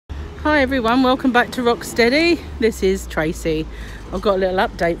Hi everyone, welcome back to Rocksteady. This is Tracy. I've got a little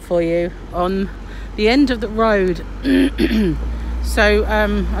update for you on the end of the road. So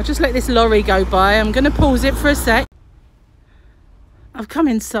I'll just let this lorry go by. I'm going to pause it for a sec. I've come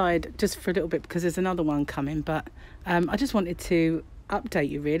inside just for a little bit because there's another one coming, but I just wanted to update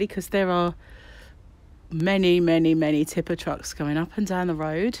you really, because there are many tipper trucks going up and down the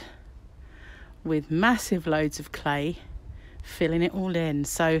road with massive loads of clay, filling it all in.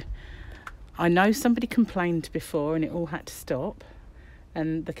 So I know somebody complained before and it all had to stop,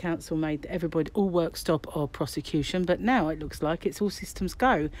 and the council made everybody all work stop or prosecution, but now it looks like it's all systems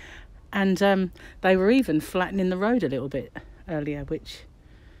go. And they were even flattening the road a little bit earlier, which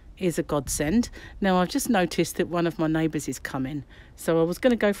is a godsend. Now I've just noticed that one of my neighbours is coming, so I was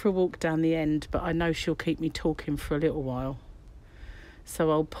going to go for a walk down the end, but I know she'll keep me talking for a little while, so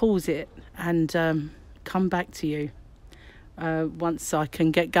I'll pause it and come back to you once I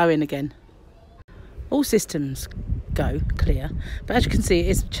can get going again. All systems go clear, but as you can see it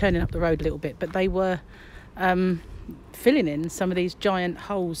is churning up the road a little bit, but they were filling in some of these giant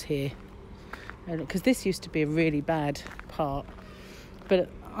holes here, because this used to be a really bad part, but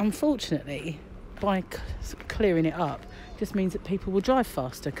unfortunately by clearing it up just means that people will drive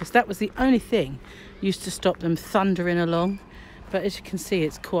faster, because that was the only thing used to stop them thundering along. But as you can see,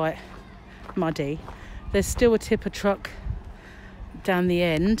 it's quite muddy. There's still a tipper truck down the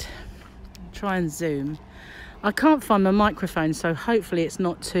end. Try and zoom. I can't find my microphone, so hopefully it's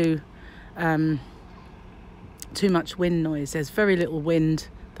not too much wind noise. There's very little wind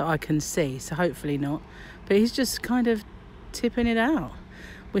that I can see, so hopefully not. But he's just kind of tipping it out.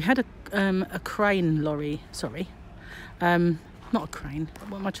 We had a crane lorry, sorry, not a crane,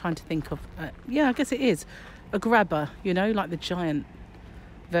 what am I trying to think of? Yeah, I guess it is a grabber, you know, like the giant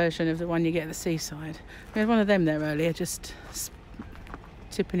version of the one you get at the seaside. We had one of them there earlier, just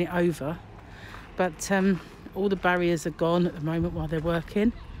tipping it over. But all the barriers are gone at the moment while they're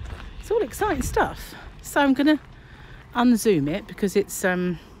working. It's all exciting stuff. So I'm going to unzoom it because it's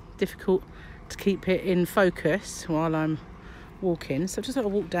difficult to keep it in focus while I'm walking. So I've just got to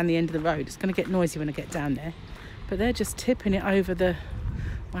walk down the end of the road. It's going to get noisy when I get down there. But they're just tipping it over the...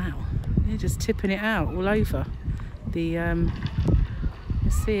 Wow. They're just tipping it out all over. The... You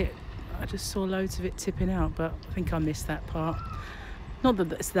see it? I just saw loads of it tipping out, but I think I missed that part. Not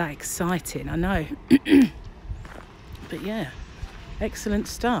that it's that exciting, I know. But yeah, excellent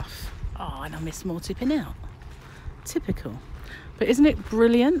stuff. Oh, and I missed more tipping out. Typical. But isn't it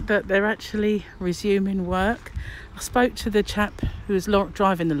brilliant that they're actually resuming work? I spoke to the chap who was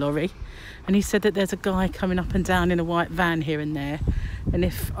driving the lorry, and he said that there's a guy coming up and down in a white van here and there, and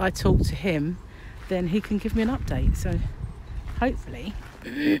if I talk to him, then he can give me an update. So hopefully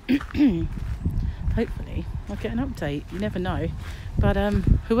hopefully I'll get an update. You never know. But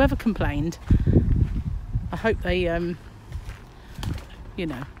whoever complained, I hope they you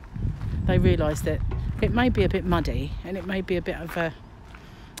know, they realise that it may be a bit muddy and it may be a bit of a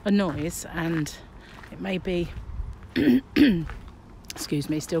noise, and it may be excuse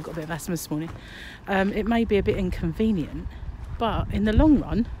me, still got a bit of asthma this morning. It may be a bit inconvenient, but in the long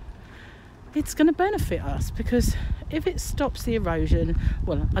run it's going to benefit us, because if it stops the erosion,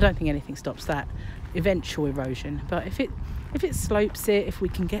 well, I don't think anything stops that eventual erosion, but if it slopes it, if we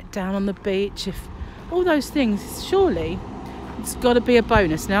can get down on the beach, if all those things, surely it's got to be a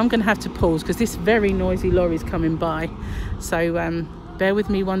bonus. Now I'm going to have to pause because this very noisy lorry's coming by, so bear with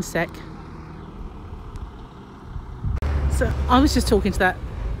me one sec. So I was just talking to that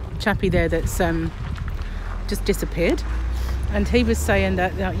chappie there that's just disappeared, and he was saying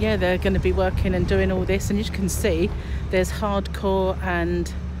that yeah, they're going to be working and doing all this, and you can see there's hardcore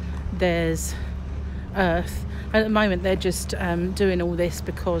and there's earth. At the moment they're just doing all this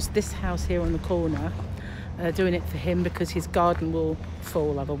because this house here on the corner, they're doing it for him because his garden will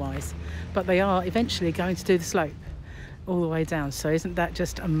fall otherwise. But they are eventually going to do the slope all the way down. So isn't that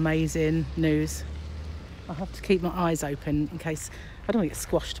just amazing news? I'll have to keep my eyes open in case I don't want to get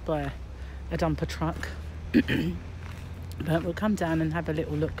squashed by a dumper truck. But we'll come down and have a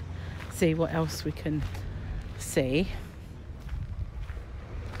little look, see what else we can see.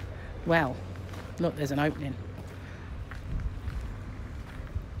 Well, look, there's an opening.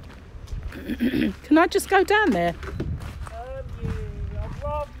 Can I just go down there? I'd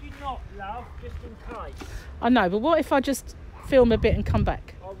rather you not, love, just in case. I know, but what if I just film a bit and come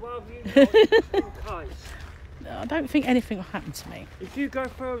back? I'd rather you not, just in case. I don't think anything will happen to me. If you go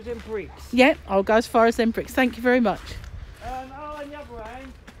further than bricks. Yeah, I'll go as far as them bricks. Thank you very much. On the other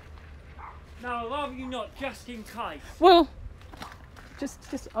hand, no, I'd rather you not, just in case. Well,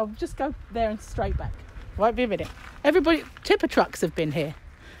 I'll just go there and straight back. Won't be a minute. Everybody, tipper trucks have been here.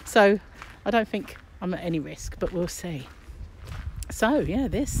 So I don't think I'm at any risk, but we'll see. So yeah,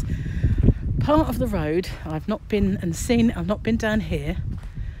 this part of the road I've not been and seen. I've not been down here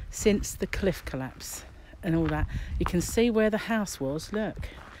since the cliff collapse and all that. You can see where the house was. Look,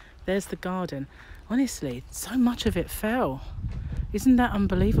 there's the garden. Honestly, so much of it fell. Isn't that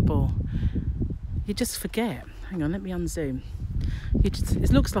unbelievable? You just forget. Hang on, let me unzoom.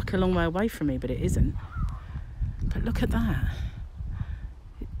 It looks like a long way away from me, but it isn't. But look at that.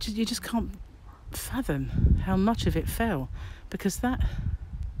 You just can't fathom how much of it fell, because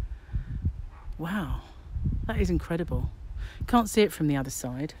wow, that is incredible. Can't see it from the other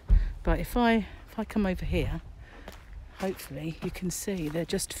side, but if I come over here, hopefully you can see they're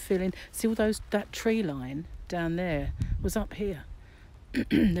just filling. See all that tree line down there was up here.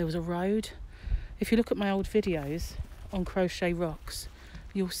 There was a road. If you look at my old videos on Crochet Rocks,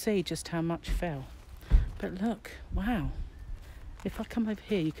 you'll see just how much fell. But look, wow. If I come over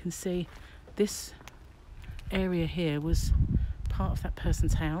here, you can see this area here was part of that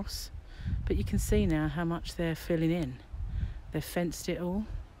person's house. But you can see now how much they're filling in. They've fenced it all.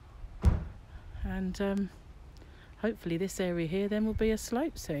 And hopefully this area here then will be a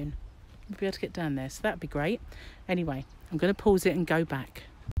slope soon. We'll be able to get down there, so that'd be great. Anyway, I'm going to pause it and go back.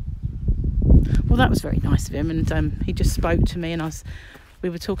 Well, that was very nice of him, and he just spoke to me, and we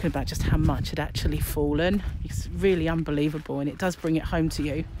were talking about just how much had actually fallen. It's really unbelievable, and it does bring it home to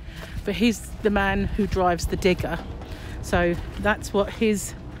you. But he's the man who drives the digger, so that's what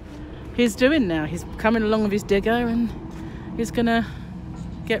he's doing now. He's coming along with his digger, and he's gonna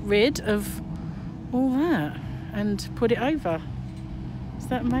get rid of all that and put it over. Is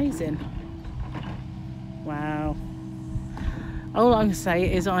that amazing? Wow. All I'm going to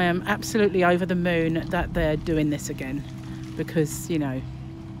say is I am absolutely over the moon that they're doing this again, because, you know,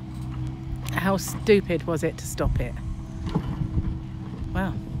 how stupid was it to stop it?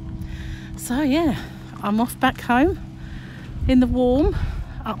 Wow. So yeah, I'm off back home in the warm,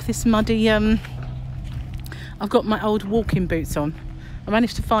 up this muddy, I've got my old walking boots on. I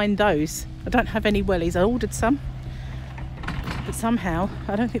managed to find those. I don't have any wellies. I ordered some, but somehow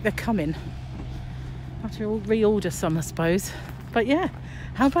I don't think they're coming. I have to reorder some, I suppose. But yeah,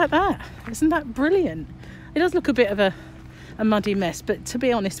 how about that? Isn't that brilliant? It does look a bit of a muddy mess, but to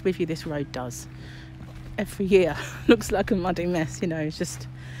be honest with you, this road does. Every year looks like a muddy mess, you know. It's just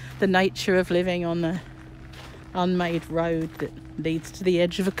the nature of living on the unmade road that leads to the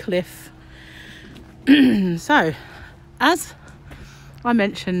edge of a cliff. So, as I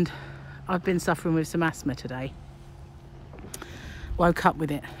mentioned, I've been suffering with some asthma today. Woke up with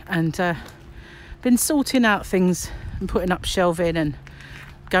it, and been sorting out things and putting up shelving and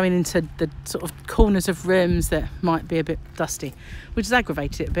going into the sort of corners of rooms that might be a bit dusty, which has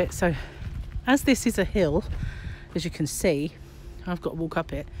aggravated it a bit. So as this is a hill, as you can see, I've got to walk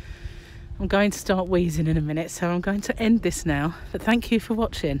up it. I'm going to start wheezing in a minute, so I'm going to end this now. But thank you for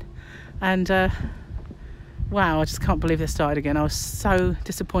watching. And wow, I just can't believe they started again. I was so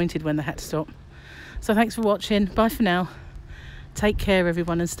disappointed when they had to stop. So thanks for watching. Bye for now. Take care,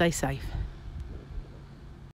 everyone, and stay safe.